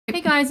Hey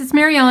guys, it's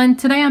Mary Ellen.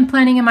 Today I'm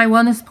planning in my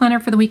wellness planner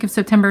for the week of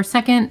September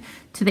 2nd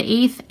to the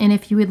 8th, and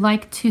if you would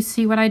like to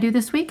see what I do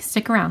this week,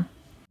 stick around.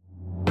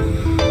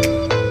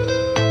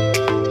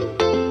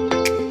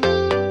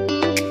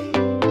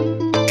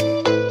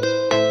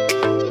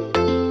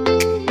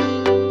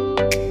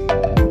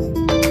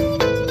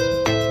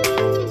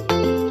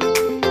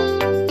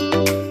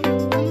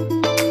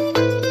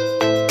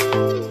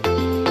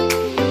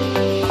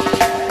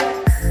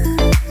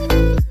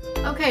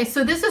 Okay,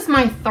 so this is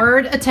my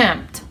third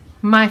attempt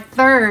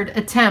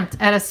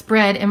at a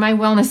spread in my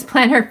wellness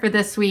planner for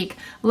this week.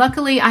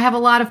 Luckily, I have a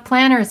lot of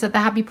planners that the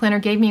Happy Planner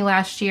gave me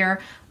last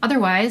year.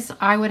 Otherwise,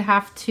 I would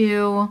have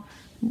to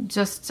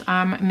just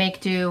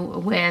make do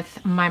with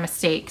my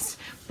mistakes.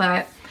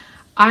 But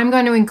I'm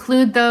going to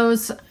include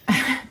those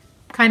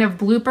kind of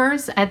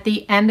bloopers at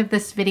the end of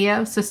this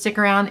video, so stick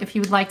around if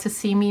you would like to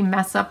see me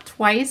mess up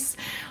twice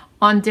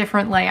on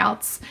different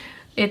layouts.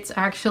 It's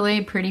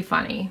actually pretty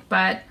funny,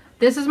 but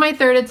this is my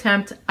third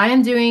attempt. I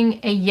am doing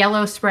a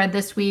yellow spread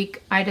this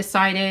week.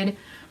 The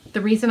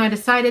reason I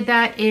decided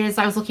that is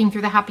I was looking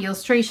through the Happy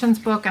Illustrations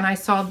book and I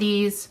saw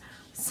these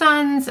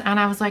suns and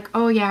I was like,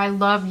 oh yeah, I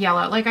love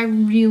yellow. Like, I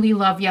really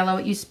love yellow.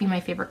 It used to be my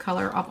favorite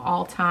color of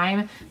all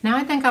time. Now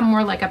I think I'm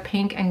more like a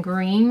pink and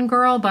green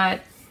girl,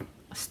 but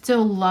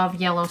still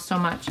love yellow so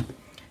much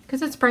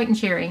because it's bright and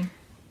cheery.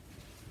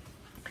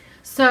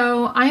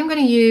 So I'm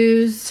gonna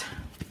use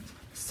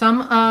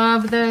some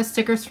of the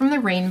stickers from the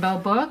Rainbow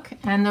book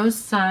and those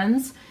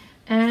suns,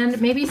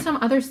 and maybe some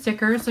other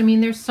stickers. I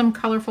mean, there's some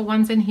colorful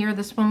ones in here.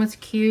 This one was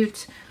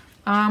cute.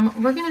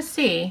 We're gonna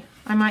see.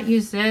 I might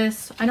use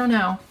this. I don't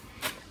know.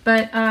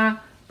 But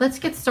let's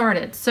get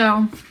started.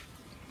 So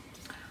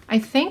I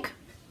think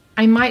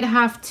I might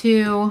have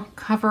to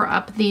cover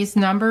up these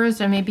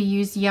numbers and maybe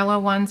use yellow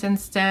ones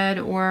instead,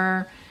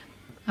 or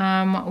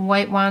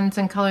white ones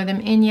and color them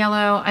in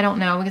yellow. I don't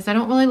know, because I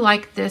don't really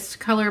like this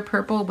color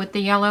purple with the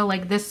yellow.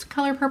 Like, this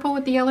color purple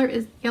with the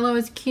yellow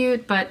is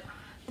cute, but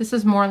this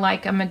is more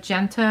like a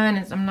magenta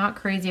and I'm not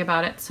crazy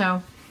about it.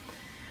 So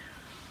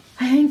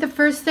I think the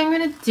first thing I'm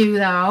gonna do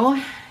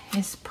though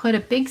is put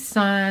a big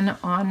sun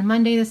on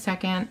Monday the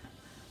 2nd,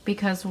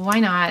 because why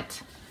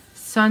not?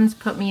 Suns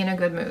put me in a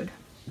good mood.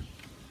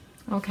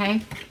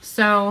 Okay,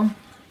 so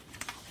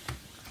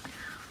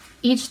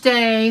each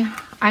day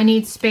I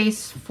need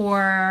space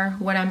for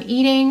what I'm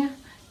eating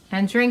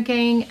and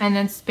drinking, and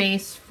then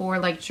space for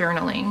like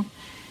journaling.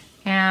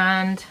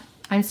 And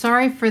I'm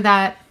sorry for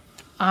that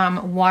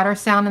water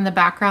sound in the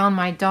background.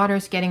 My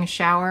daughter's getting a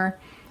shower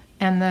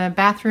and the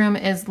bathroom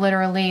is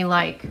literally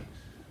like,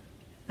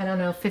 I don't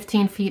know,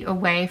 15 feet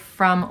away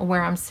from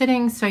where I'm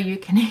sitting, so you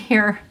can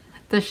hear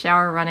the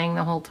shower running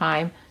the whole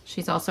time.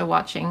 She's also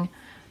watching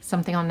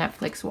something on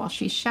Netflix while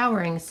she's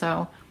showering,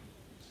 so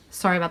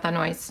sorry about that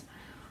noise.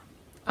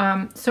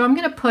 So I'm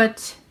not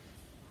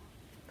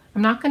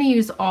going to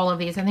use all of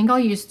these. I think I'll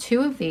use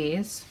 2 of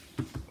these.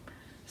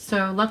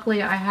 So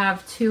luckily I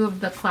have 2 of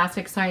the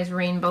classic size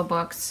Rainbow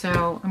books,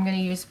 so I'm going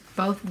to use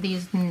both of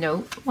these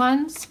note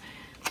ones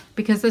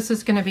because this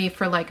is going to be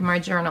for like my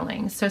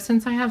journaling. So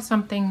since I have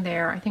something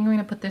there, I think I'm going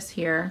to put this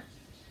here.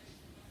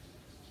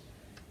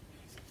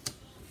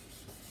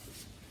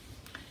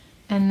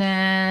 And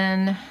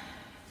then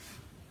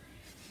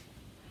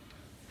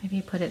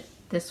maybe put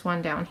this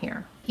one down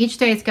here. Each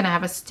day it's going to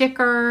have a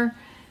sticker,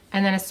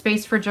 and then a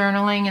space for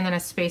journaling, and then a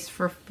space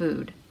for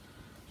food.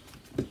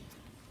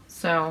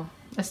 So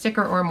a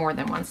sticker or more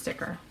than one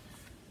sticker.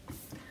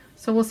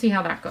 So we'll see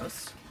how that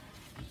goes.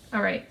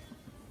 All right.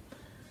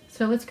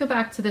 So let's go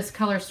back to this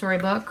color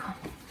storybook.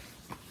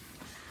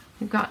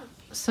 We've got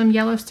some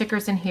yellow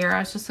stickers in here. I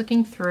was just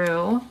looking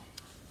through.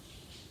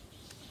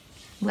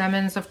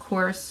 Lemons, of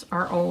course,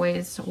 are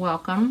always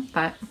welcome,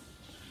 but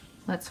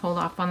let's hold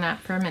off on that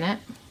for a minute.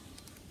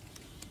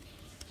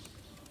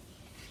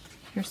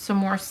 Here's some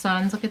more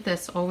suns. Look at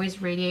this.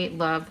 Always radiate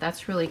love.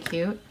 That's really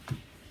cute. I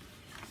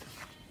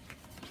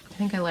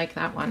think I like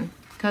that one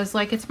because,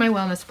 like, it's my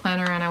wellness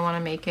planner and I want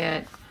to make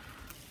it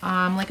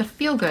like a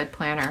feel-good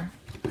planner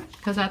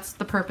because that's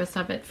the purpose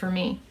of it for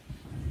me.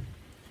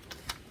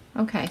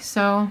 Okay,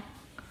 so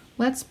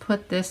let's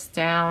put this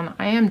down.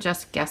 I am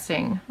just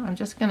guessing. I'm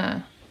just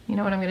gonna, you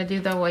know what I'm gonna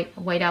do though?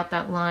 White out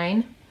that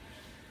line.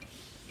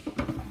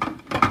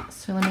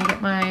 So let me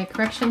get my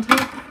correction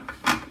tape.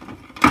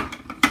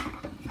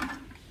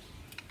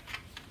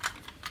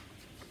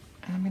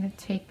 I'm going to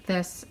take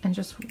this and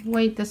just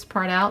white this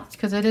part out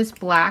because it is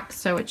black,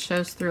 so it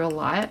shows through a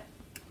lot.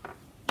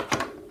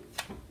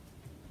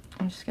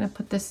 I'm just going to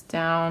put this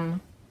down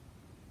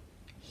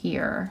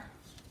here,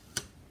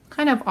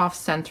 kind of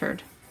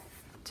off-centered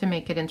to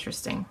make it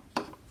interesting.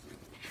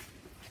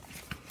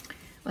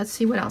 Let's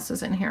see what else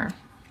is in here.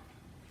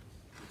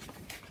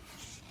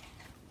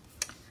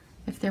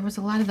 If there was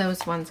a lot of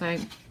those ones,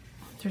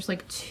 there's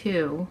like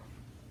 2.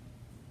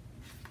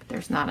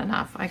 There's not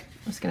enough. I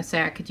was gonna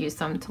say I could use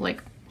them to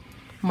like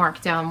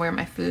mark down where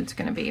my food's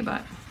gonna be,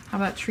 but how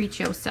about treat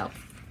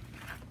yourself?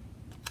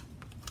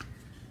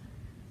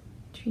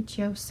 Treat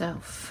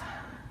yourself.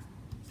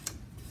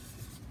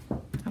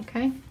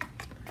 Okay.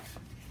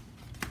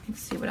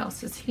 see what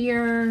else is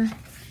here.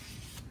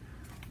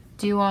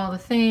 Do all the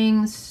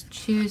things,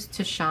 choose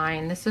to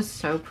shine. This is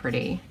so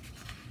pretty.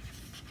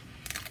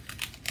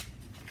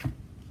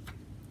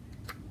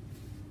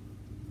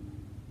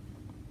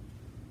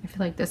 I feel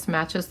like this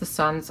matches the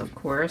suns, of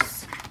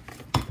course.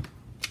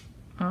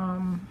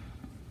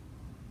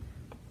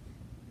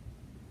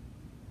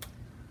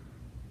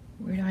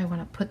 Where do I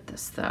want to put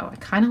this though? I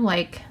kind of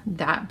like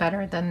that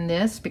better than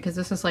this because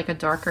this is like a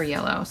darker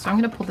yellow. So I'm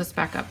going to pull this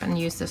back up and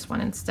use this one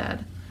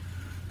instead.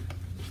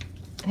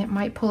 And it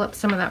might pull up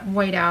some of that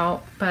white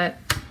out, but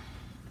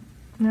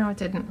no, it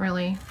didn't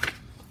really.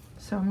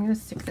 So I'm going to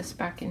stick this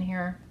back in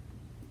here.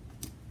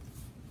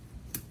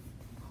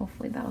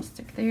 Hopefully that'll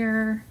stick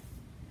there.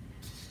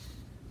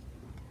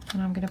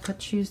 And I'm going to put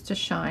choose to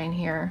shine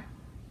here.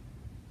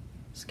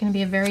 It's going to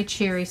be a very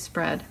cheery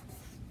spread.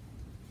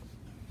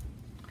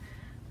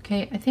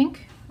 Okay, I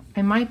think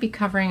I might be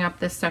covering up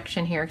this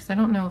section here because I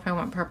don't know if I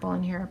want purple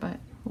in here, but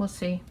we'll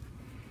see.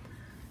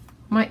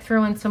 Might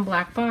throw in some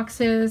black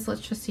boxes.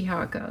 Let's just see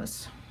how it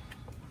goes.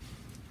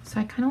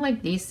 So I kind of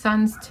like these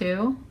suns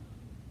too,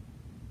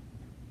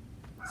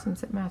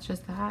 since it matches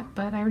that,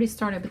 but I already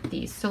started with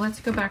these. So let's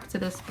go back to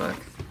this book.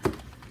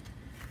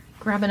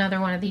 Grab another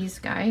one of these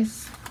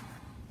guys.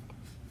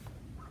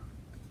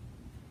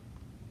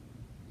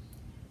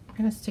 I'm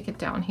gonna stick it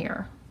down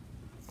here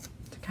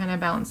to kind of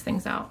balance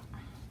things out.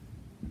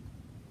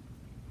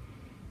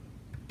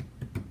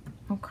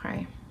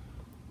 Okay.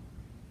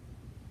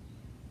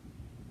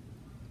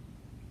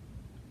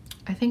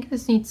 I think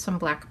this needs some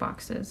black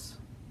boxes.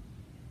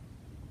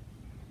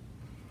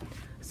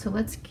 So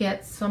let's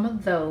get some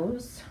of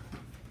those,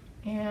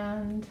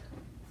 and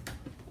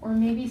or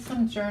maybe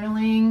some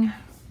journaling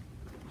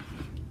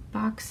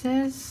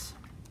boxes.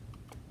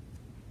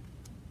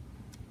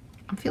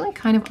 I'm feeling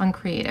kind of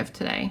uncreative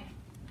today.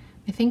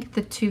 I think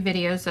the two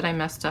videos that I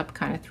messed up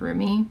kind of threw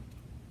me.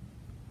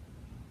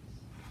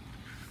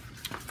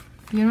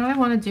 You know what I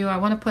want to do? I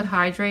want to put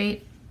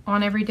hydrate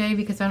on every day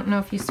because I don't know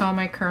if you saw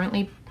my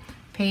currently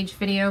page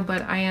video,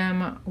 but I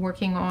am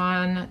working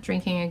on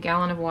drinking a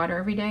gallon of water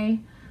every day.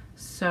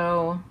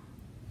 So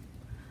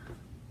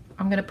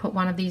I'm going to put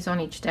one of these on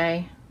each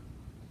day.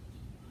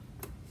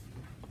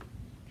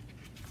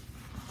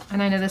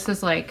 And I know this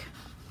is like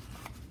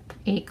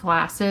 8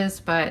 glasses,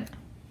 but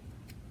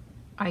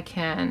I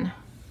can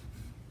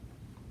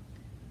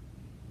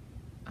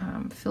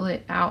fill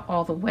it out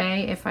all the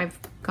way if I've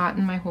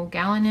gotten my whole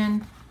gallon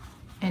in,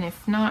 and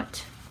if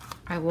not,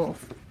 I will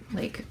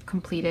like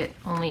complete it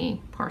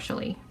only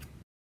partially.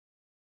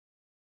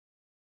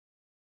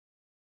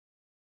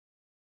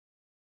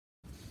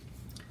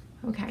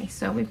 Okay,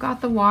 so we've got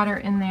the water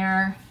in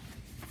there.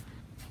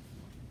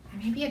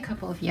 Maybe a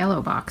couple of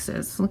yellow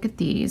boxes. Look at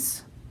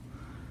these.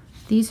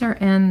 These are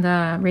in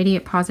the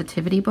Radiate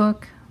Positivity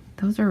book.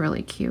 Those are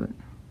really cute.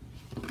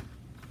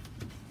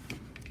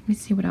 Let me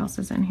see what else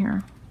is in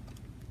here.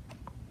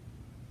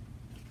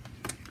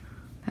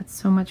 That's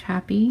So Much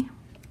Happy.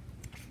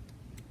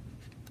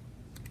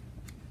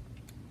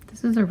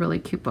 This is a really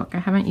cute book. I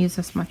haven't used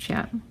this much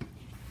yet.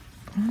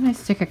 I'm gonna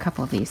stick a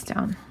couple of these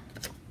down.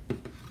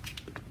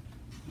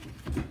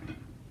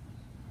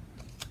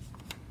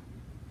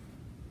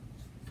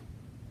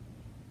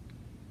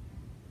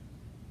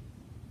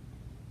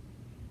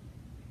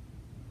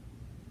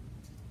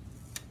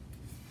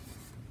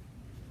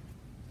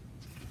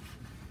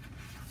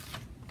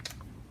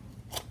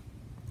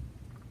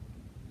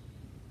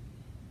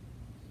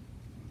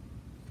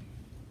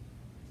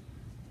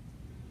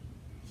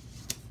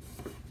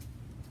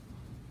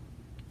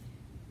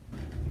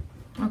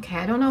 Okay,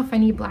 I don't know if I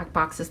need black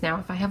boxes now.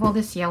 If I have all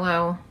this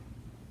yellow.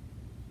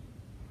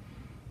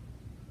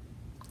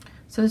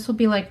 So this will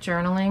be like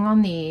journaling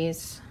on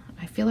these.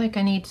 I feel like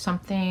I need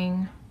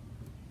something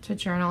to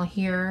journal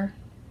here,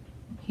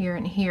 here,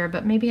 and here,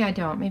 but maybe I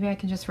don't. Maybe I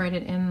can just write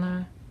it in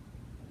the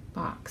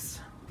box.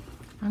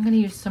 I'm gonna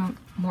use some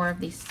more of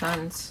these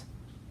suns,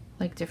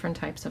 like different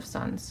types of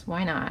suns.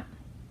 Why not?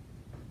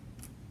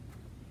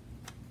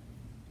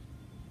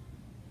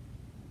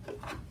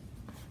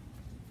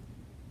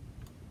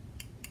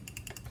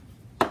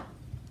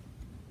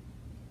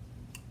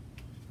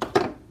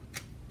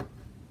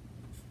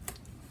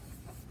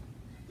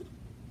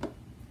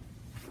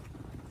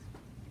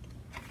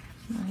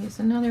 Use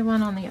another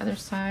one on the other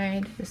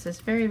side. This is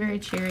very, very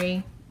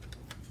cheery.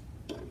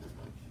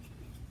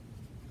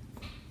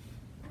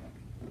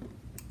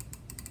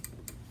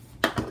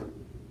 Now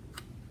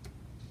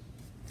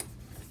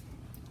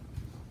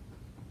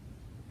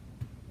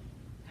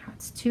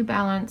it's too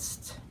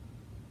balanced.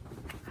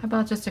 How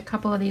about just a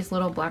couple of these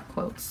little black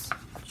quotes?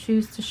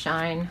 Choose to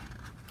shine.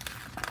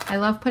 I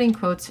love putting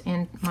quotes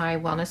in my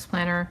wellness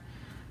planner.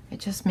 It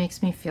just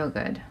makes me feel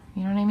good.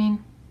 You know what I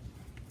mean?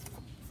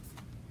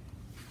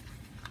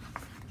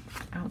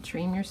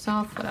 Dream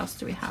Yourself. What else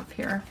do we have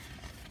here?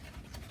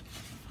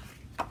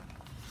 I'll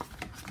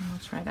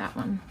try that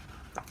one.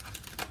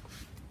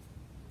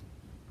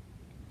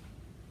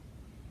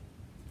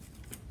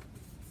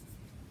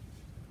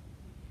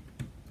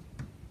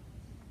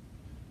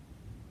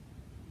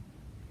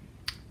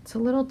 It's a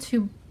little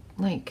too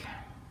like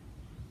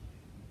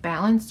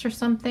balanced or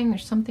something.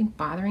 There's something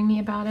bothering me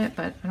about it,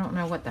 but I don't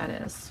know what that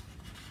is.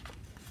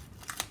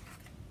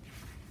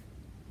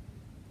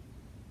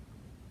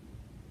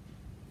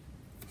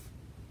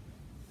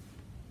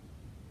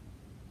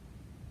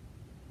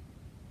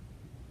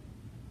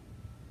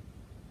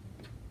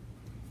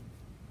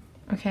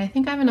 Okay, I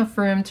think I have enough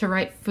room to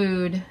write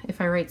food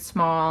if I write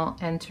small,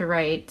 and to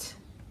write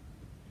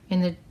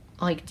in the,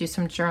 like, do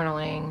some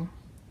journaling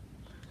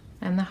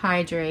and the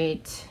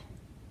hydrate.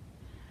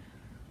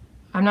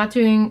 I'm not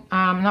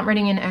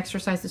writing an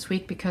exercise this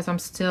week because I'm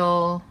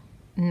still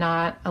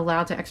not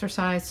allowed to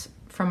exercise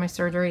from my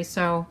surgery,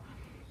 so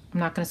I'm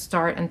not going to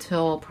start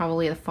until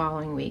probably the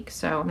following week.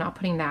 So I'm not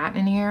putting that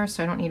in here,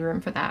 so I don't need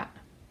room for that.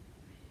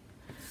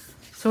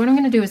 So what I'm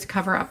going to do is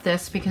cover up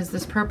this because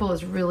this purple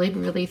is really,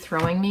 really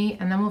throwing me,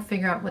 and then we'll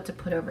figure out what to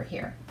put over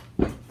here.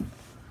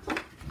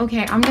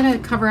 Okay, I'm going to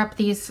cover up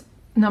these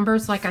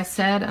numbers like I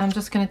said. I'm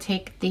just going to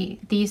take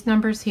these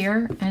numbers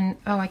here, and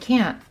oh, I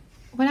can't.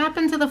 What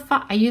happened to the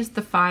 5? I used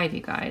the 5, you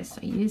guys.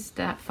 I used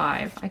that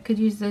 5. I could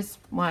use this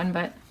one,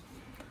 but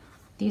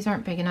these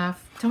aren't big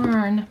enough.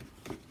 Darn.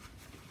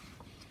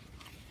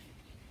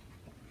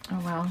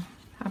 Oh well.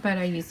 How about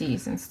I use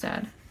these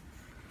instead?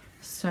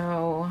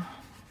 So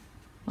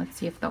let's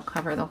see if they'll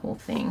cover the whole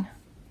thing.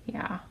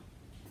 Yeah.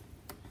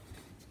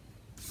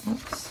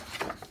 Oops.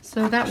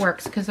 So that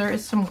works because there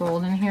is some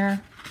gold in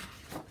here.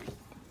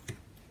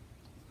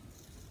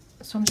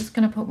 So I'm just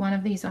going to put one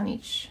of these on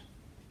each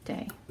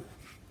day.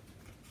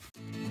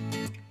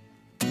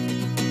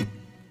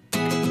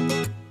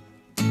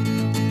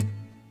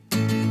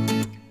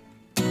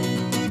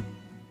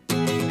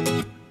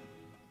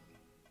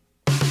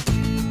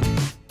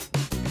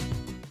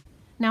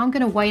 Now I'm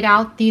going to white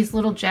out these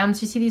little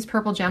gems. You see these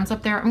purple gems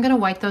up there? I'm going to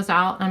white those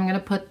out, and I'm going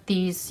to put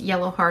these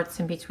yellow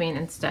hearts in between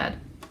instead.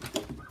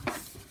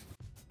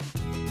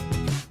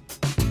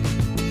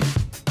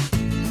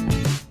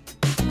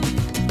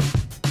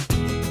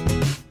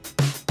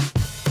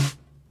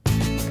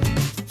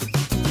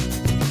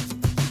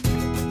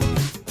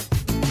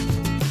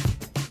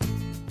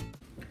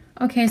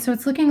 Okay, so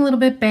it's looking a little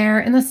bit bare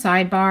in the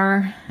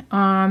sidebar.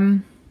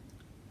 I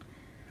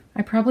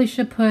probably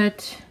should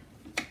put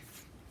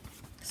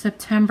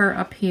September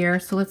up here.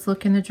 So let's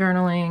look in the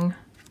journaling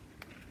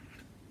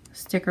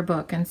sticker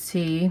book and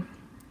see.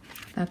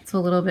 That's a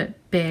little bit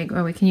big.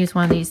 Oh, we can use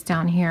one of these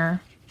down here.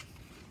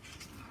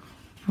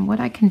 And what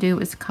I can do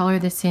is color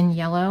this in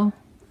yellow.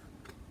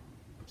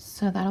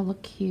 So that'll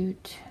look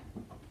cute.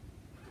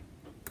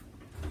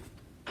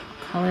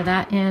 Color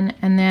that in,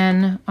 and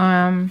then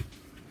I'm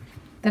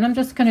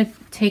just gonna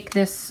take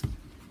this,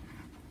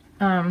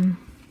 whatchamacallit?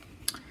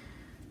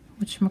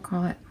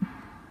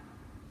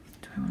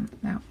 Do I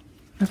want that?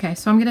 Okay,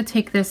 so I'm gonna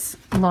take this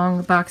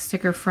long box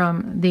sticker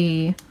from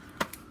the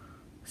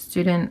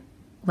student,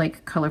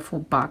 like, colorful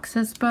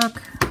boxes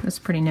book. That's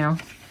pretty new.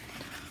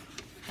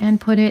 And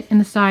put it in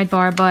the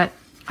sidebar, but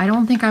I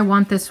don't think I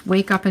want this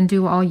wake up and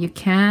do all you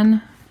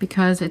can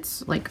because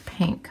it's like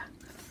pink.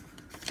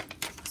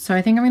 So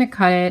I think I'm gonna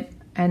cut it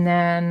and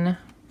then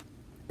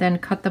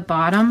cut the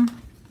bottom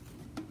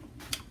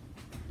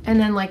and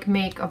then like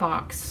make a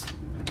box,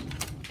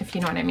 if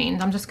you know what I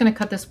mean. I'm just gonna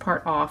cut this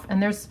part off,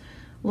 and there's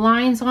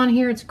lines on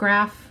here. It's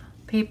graph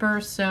paper,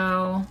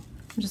 so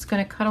I'm just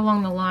gonna cut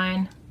along the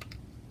line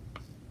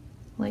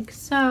like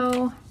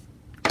so.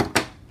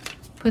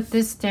 Put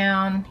this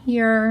down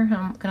here.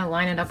 I'm gonna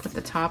line it up with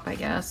the top, I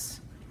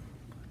guess,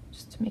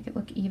 just to make it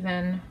look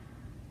even.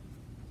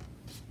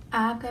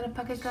 I've got a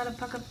pocket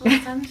full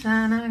of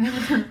sunshine.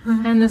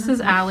 And this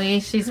is Allie.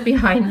 She's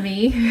behind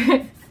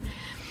me.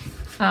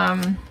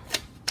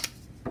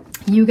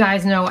 You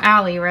guys know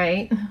Allie,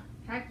 right?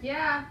 Heck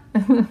yeah.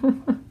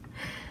 I'm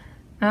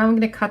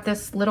going to cut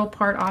this little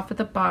part off at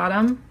the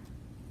bottom.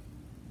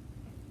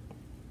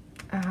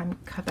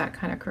 Cut that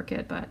kind of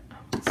crooked, but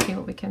let's see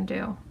what we can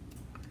do.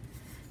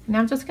 Now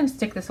I'm just going to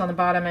stick this on the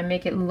bottom and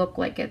make it look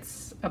like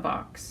it's a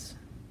box.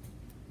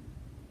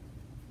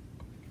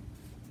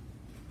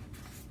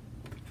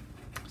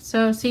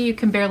 So see, you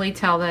can barely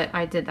tell that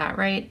I did that,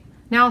 right?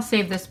 Now I'll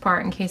save this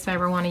part in case I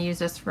ever want to use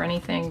this for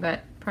anything,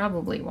 but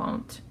probably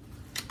won't.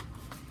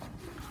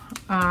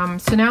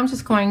 So now I'm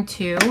just going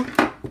to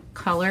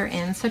color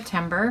in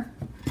September.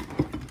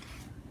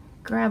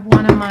 Grab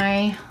one of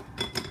my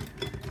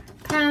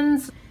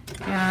pens,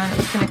 and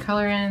it's going to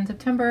color in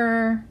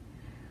September.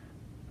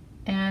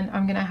 And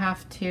I'm going to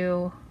have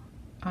to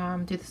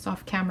do this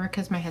off camera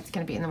because my head's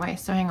going to be in the way,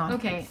 so hang on.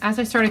 Okay, as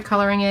I started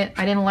coloring it,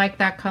 I didn't like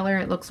that color.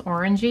 It looks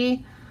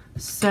orangey.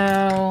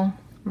 So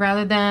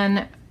rather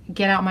than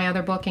get out my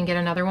other book and get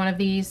another one of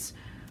these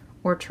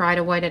or try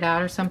to white it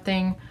out or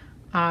something,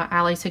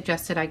 Allie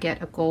suggested I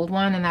get a gold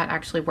one, and that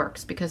actually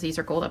works because these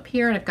are gold up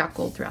here and I've got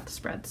gold throughout the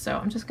spread. So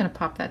I'm just going to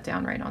pop that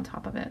down right on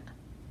top of it.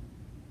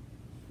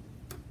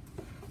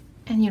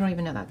 And you don't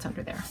even know that's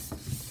under there.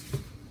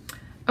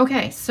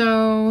 Okay,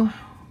 so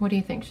what do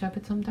you think? Should I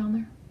put some down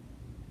there?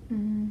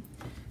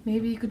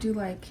 Maybe you could do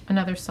like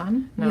another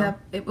sun. No.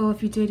 Yeah. Well,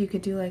 if you did, you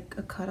could do like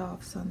a cut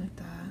off sun like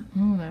that.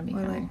 Oh, that'd be or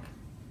kind like, of.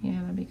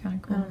 Yeah, that'd be kind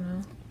of cool. I don't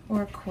know.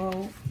 Or a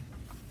quote.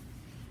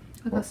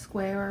 Like a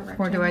square or a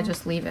rectangle. Or do I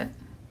just leave it?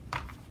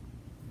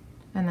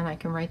 And then I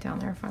can write down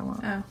there if I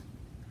want. Oh.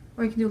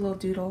 Or you can do a little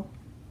doodle.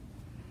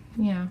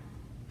 Yeah.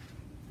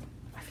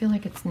 I feel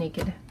like it's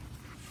naked.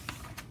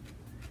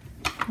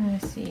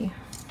 Let's see.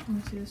 Let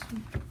me see this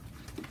one.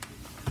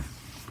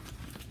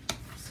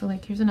 So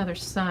like here's another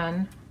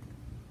sun.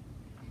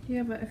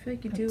 Yeah, but I feel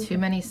like you do. Too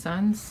many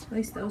suns. At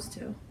least those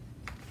two.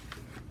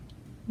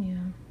 Yeah.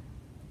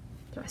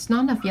 It's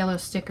not enough yellow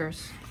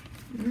stickers.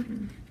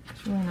 Mm-mm.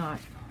 It's really not.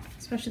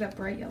 Especially that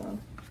bright yellow.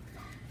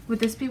 Would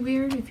this be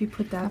weird if you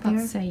put that How about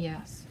there? say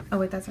yes? Oh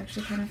wait, that's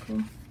actually kind of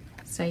cool.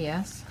 Say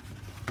yes.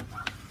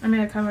 I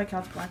mean, I kind of like how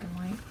it's black and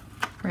white.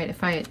 Right,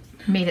 if I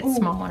made it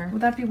smaller.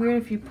 Would that be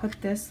weird if you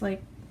put this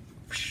like...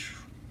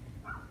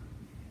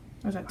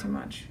 Or is that too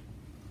much?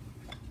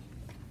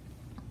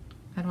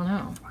 I don't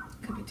know.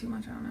 Could be too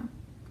much, I don't know.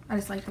 I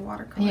just like the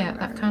watercolor. Yeah,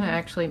 that kind of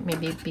actually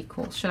maybe be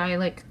cool. Should I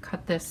like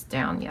cut this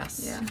down?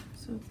 Yes. Yeah.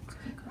 So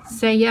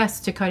say yes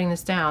to cutting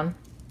this down.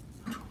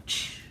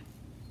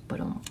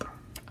 Boom.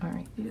 All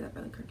right. You do that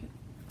really crooked.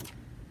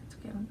 It's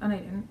okay. Oh, no,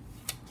 you didn't.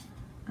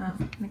 Oh,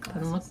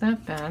 doesn't look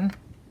that bad.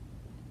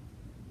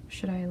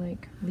 Should I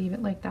like leave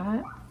it like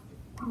that?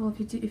 Well,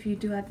 if you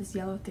do add this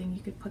yellow thing,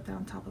 you could put that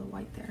on top of the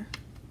white there.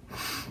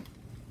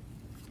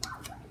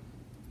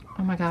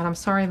 Oh my god, I'm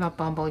sorry about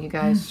Bumble, you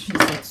guys. She's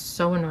like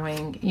so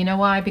annoying. You know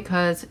why?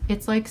 Because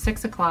it's like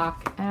 6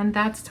 o'clock and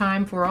that's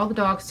time for all the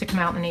dogs to come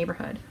out in the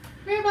neighborhood.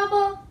 Come here,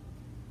 Bumble.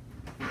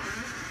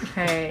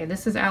 Okay,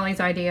 this is Allie's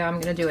idea. I'm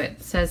gonna do it.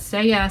 It says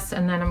say yes,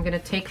 and then I'm gonna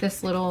take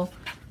this little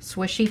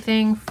swishy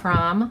thing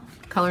from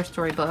Color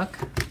Storybook.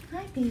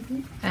 Hi,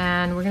 baby.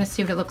 And we're gonna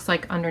see what it looks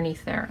like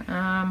underneath there.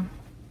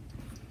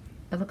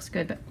 It looks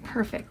good, but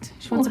perfect.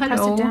 She wants to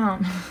press it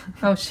down.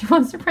 Oh, she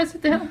wants to press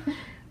it down.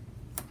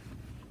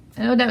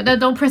 Oh, no,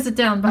 don't press it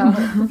down, Bumble.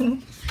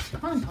 Come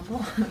on,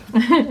 Bumble.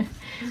 Does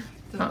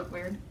it look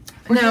weird?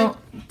 Or no.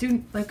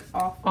 Do like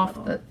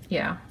off the,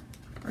 yeah.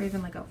 Or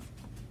even like a...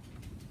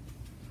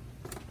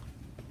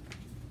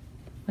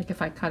 Like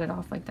if I cut it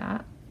off like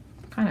that.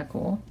 Kind of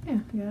cool. Yeah,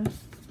 yeah.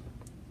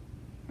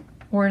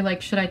 Or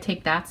like, should I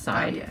take that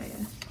side? Oh, yeah,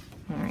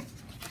 yeah. All right.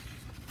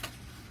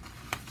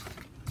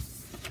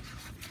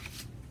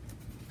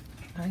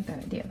 I like that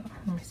idea though.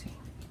 Let me see.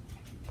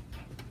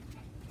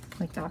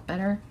 Like that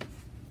better?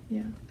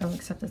 Yeah. Oh,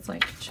 except it's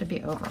like, it should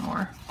be over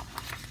more.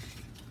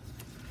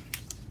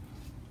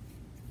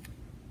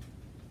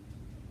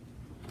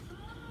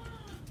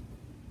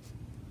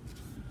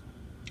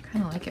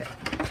 Kind of like it.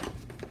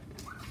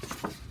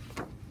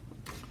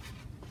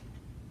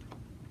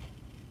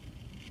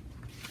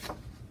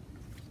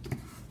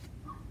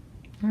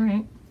 All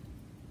right.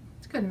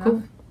 It's good enough.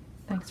 Cool.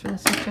 Thanks for the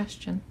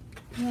suggestion.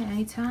 Yeah,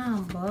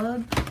 anytime,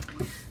 bud.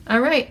 All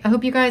right. I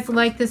hope you guys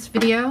like this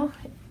video.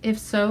 If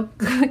so,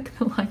 click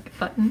the like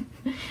button.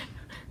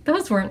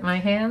 Those weren't my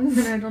hands.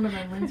 I don't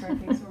have my wings, so I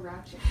think so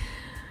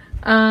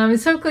ratchet.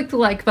 So click the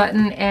like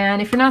button,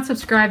 and if you're not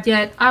subscribed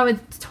yet, I would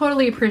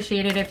totally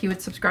appreciate it if you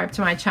would subscribe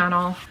to my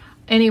channel.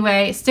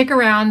 Anyway, stick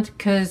around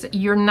because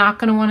you're not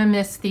going to want to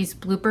miss these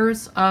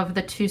bloopers of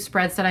the 2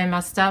 spreads that I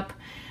messed up.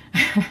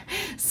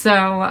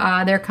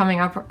 So they're coming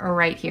up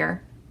right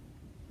here.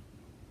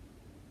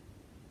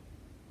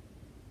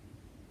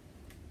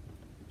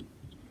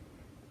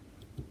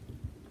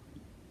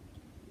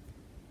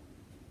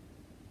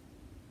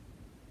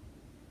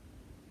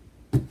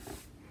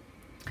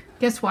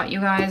 Guess what, you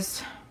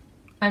guys?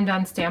 I'm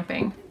done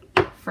stamping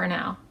for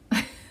now.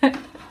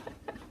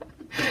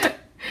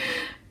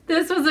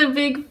 This was a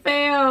big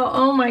fail.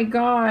 Oh my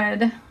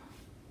god.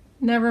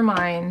 Never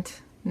mind.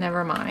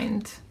 Never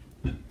mind.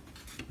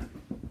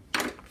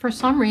 For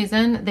some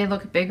reason, they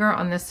look bigger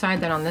on this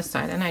side than on this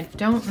side, and I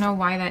don't know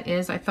why that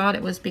is. I thought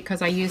it was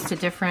because I used a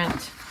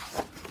different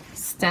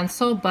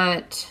stencil,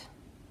 but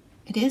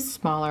it is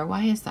smaller.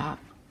 Why is that?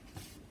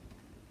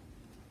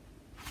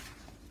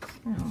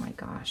 Oh my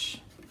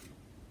gosh.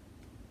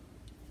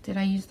 Did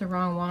I use the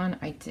wrong one?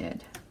 I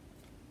did.